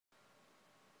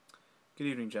Good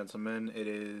evening, gentlemen. It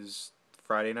is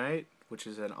Friday night, which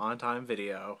is an on-time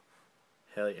video.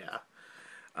 Hell yeah.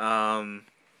 Um,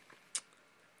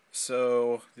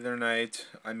 so the other night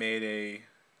I made a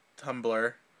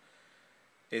Tumblr.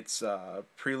 It's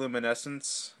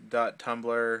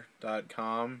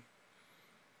preluminescence.tumblr.com.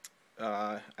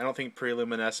 I don't think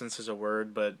preluminescence is a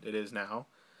word, but it is now.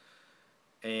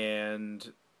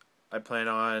 And I plan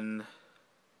on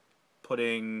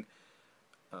putting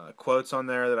quotes on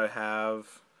there that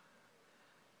I've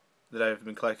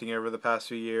been collecting over the past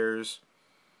few years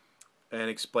and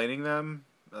explaining them,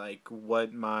 like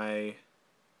what my,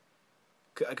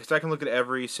 because I can look at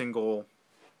every single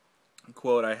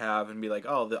quote I have and be like,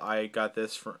 oh, I got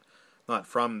this from, not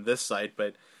from this site,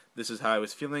 but this is how I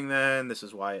was feeling then, this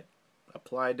is why it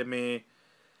applied to me,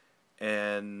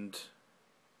 and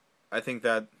I think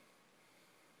that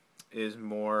is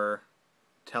more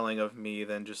telling of me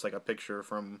than just like a picture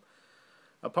from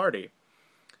a party.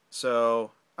 So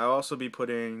I'll also be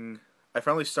I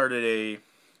finally started a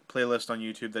playlist on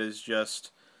YouTube that is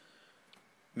just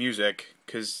music,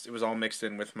 because it was all mixed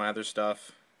in with my other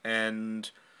stuff, and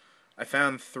I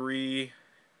found three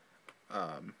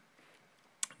dubstep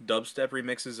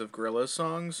remixes of Gorillaz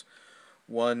songs.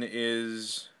 One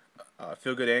is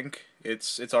Feel Good Inc.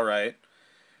 It's alright.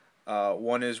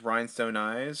 One is Rhinestone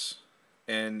Eyes,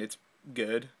 and it's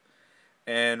good.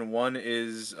 And one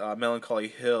is Melancholy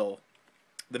Hill.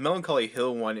 The Melancholy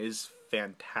Hill one is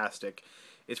fantastic.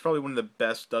 It's probably one of the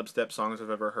best dubstep songs I've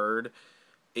ever heard.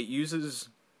 It uses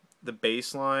the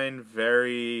bass line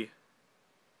very,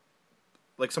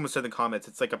 like someone said in the comments,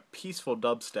 it's like a peaceful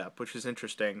dubstep, which is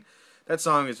interesting. That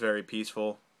song is very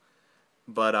peaceful,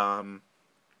 but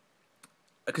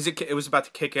because it was about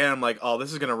to kick in, I'm like, oh,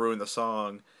 this is gonna ruin the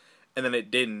song, and then it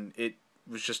didn't. It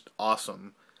was just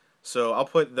awesome. So I'll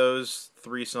put those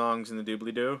three songs in the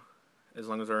doobly-doo, as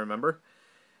long as I remember.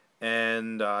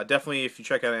 And definitely, if you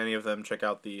check out any of them, check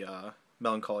out the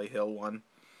Melancholy Hill one.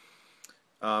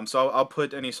 So I'll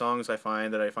put any songs I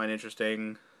find that I find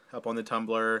interesting up on the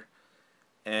Tumblr,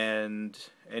 and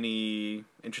any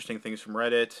interesting things from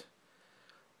Reddit.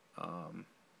 I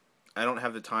don't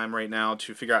have the time right now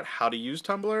to figure out how to use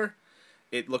Tumblr.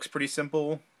 It looks pretty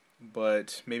simple,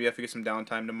 but maybe if I get some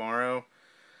downtime tomorrow,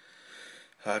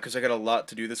 because I got a lot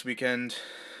to do this weekend.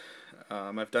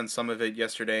 I've done some of it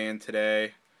yesterday and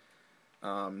today,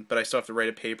 but I still have to write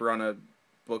a paper on a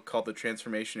book called The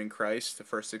Transformation in Christ, the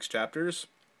first 6 chapters,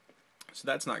 so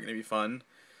that's not going to be fun.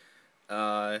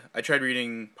 I tried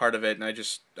reading part of it, and I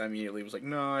immediately was like,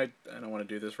 no, I don't want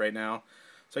to do this right now.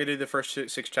 So I do the first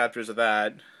 6 chapters of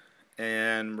that,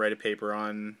 and write a paper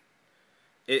on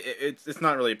it. It's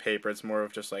not really a paper, it's more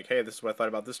of just like, hey, this is what I thought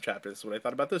about this chapter, this is what I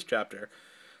thought about this chapter.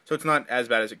 So it's not as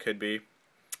bad as it could be.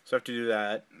 So I have to do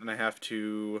that, and I have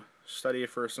to study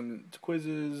for some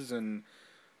quizzes and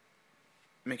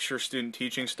make sure student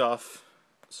teaching stuff,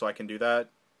 so I can do that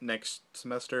next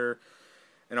semester,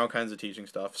 and all kinds of teaching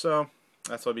stuff. So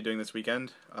that's what I'll be doing this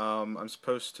weekend. I'm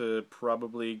supposed to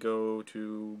probably go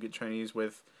to get Chinese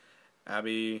with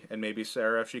Abby and maybe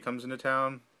Sarah if she comes into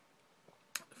town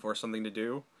for something to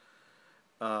do.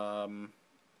 And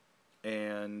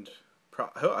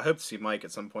I hope to see Mike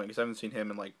at some point, because I haven't seen him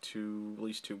in like at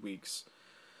least 2 weeks.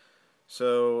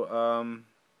 So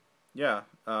yeah,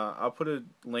 I'll put a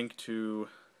link to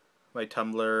my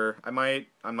Tumblr.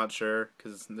 I'm not sure,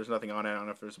 because there's nothing on it. I don't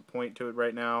know if there's a point to it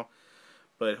right now,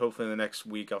 but hopefully in the next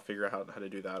week I'll figure out how to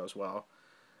do that as well.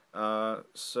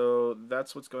 So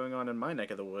that's what's going on in my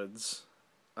neck of the woods.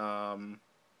 Hope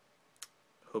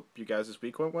you guys this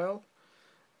week went well,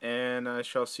 and I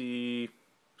shall see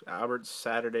Albert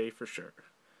Saturday for sure.